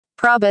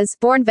Prabhas,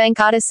 born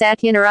Venkata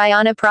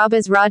Satyanarayana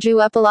Prabhas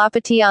Raju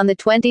Uppalapati on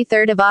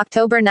 23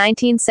 October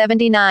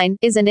 1979,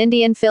 is an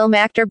Indian film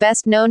actor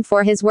best known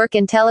for his work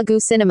in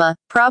Telugu cinema.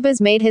 Prabhas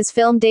made his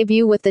film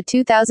debut with the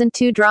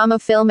 2002 drama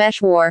film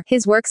Eshwar.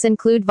 His works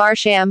include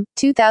Varsham,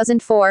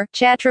 2004,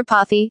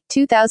 Chhatrapati,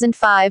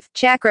 2005,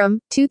 Chakram,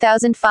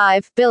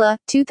 2005, Billa,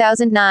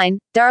 2009,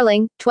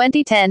 Darling,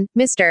 2010,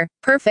 Mr.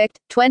 Perfect,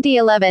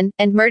 2011,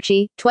 and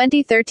Mirchi,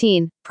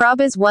 2013.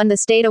 Prabhas won the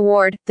State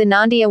Award, the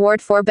Nandi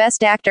Award for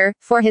Best Actor,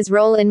 for his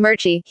role in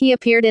Mirchi. He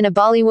appeared in a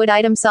Bollywood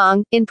item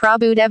song, in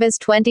Prabhu Deva's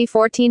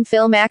 2014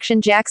 film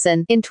Action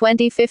Jackson. In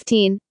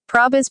 2015,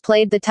 Prabhas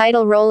played the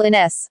title role in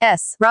S.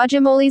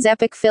 Rajamouli's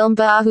epic film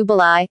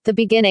Bahubali, The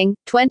Beginning,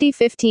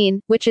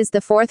 2015, which is the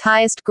fourth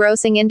highest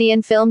grossing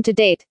Indian film to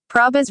date.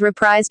 Prabhas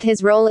reprised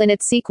his role in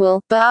its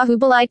sequel,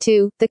 Bahubali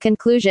 2, The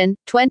Conclusion,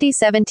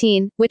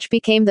 2017, which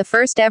became the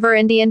first ever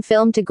Indian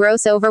film to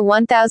gross over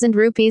 1,000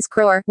 rupees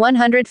crore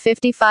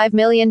 $155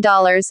 million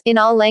in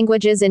all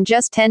languages in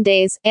just 10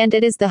 days, and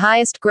it is the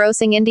highest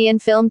grossing Indian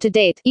film to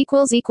date.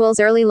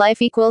 Early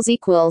life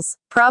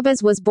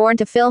Prabhas was born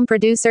to film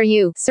producer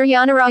U.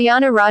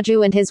 Satyanarayana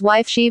Raju and his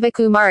wife Shiva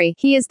Kumari.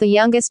 He is the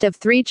youngest of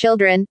 3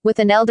 children, with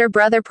an elder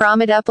brother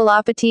Pramod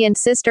Uppalapati and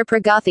sister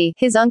Pragathi.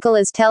 His uncle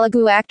is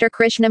Telugu actor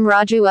Krishnam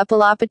Raju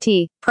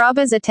Uppalapati.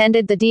 Prabhas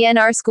attended the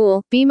DNR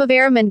school,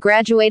 Bhimavaram, and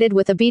graduated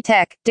with a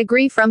B.Tech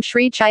degree from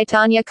Sri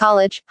Chaitanya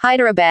College,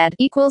 Hyderabad.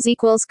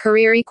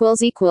 Career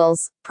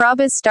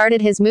Prabhas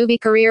started his movie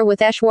career with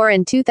Eshwar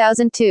in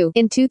 2002.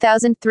 In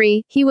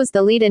 2003, he was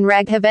the lead in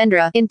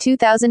Raghavendra. In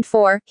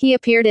 2004, he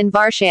appeared in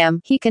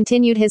Varsham. He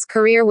continued his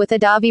career with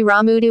Adavi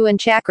Ramudu and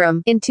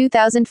Chakram. In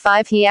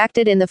 2005, he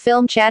acted in the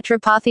film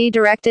Chhatrapati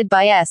directed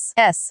by S.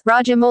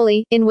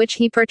 Rajamouli, in which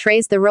he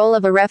portrays the role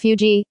of a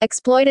refugee,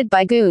 exploited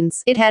by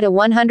goons. It had a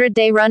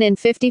 100-day run in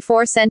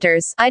 54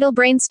 centers.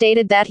 Idlebrain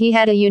stated that he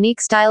had a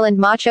unique style and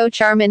macho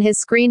charm in his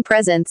screen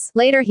presence.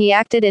 Later he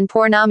acted in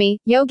Purnami,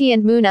 Yogi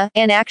and Muna,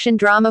 an action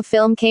drama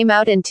film came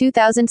out in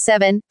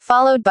 2007,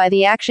 followed by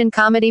the action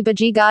comedy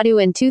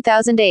Bajigadu in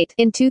 2008.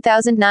 In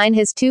 2009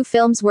 his 2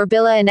 films were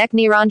Billa and Ek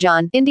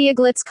Niranjan. India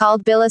glitz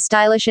called Billa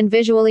stylish and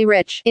visually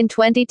rich. In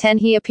 2010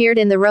 he appeared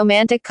in the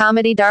romantic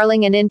comedy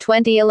Darling, and in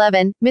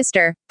 2011,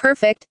 Mr.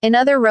 Perfect,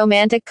 another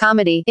romantic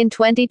comedy. In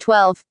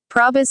 2012,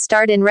 Prabhas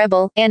starred in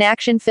Rebel, an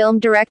action film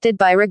directed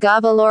by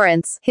Raghava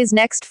Lawrence. His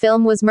next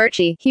film was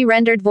Mirchi. He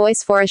rendered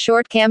voice for a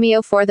short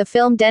cameo for the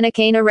film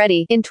Denakana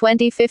Reddy. In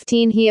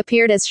 2015 he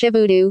appeared as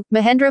Shivudu,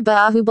 Mahendra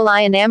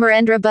Bahubali and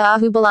Amarendra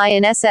Bahubali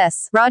in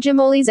S.S.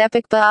 Rajamouli's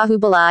epic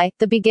Bahubali,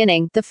 The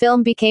Beginning. The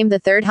film became the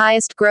 3rd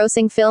highest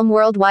grossing film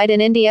worldwide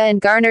in India and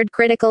garnered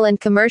critical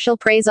and commercial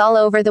praise all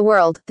over the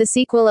world. The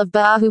sequel of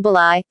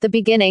Bahubali, The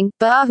Beginning,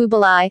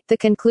 Bahubali, The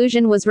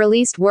Conclusion was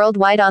released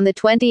worldwide on the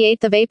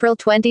 28th of April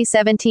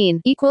 2017.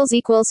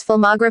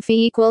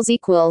 Filmography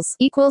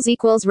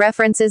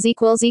references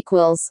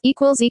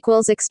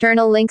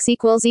external links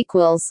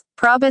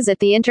Prabhas at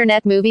the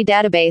Internet Movie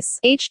Database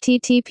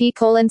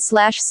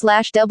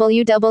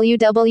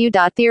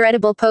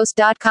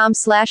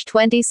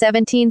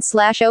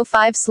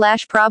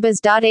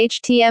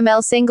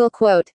http://www.theoretibalpost.com/2017/05/Prabhas.html single quote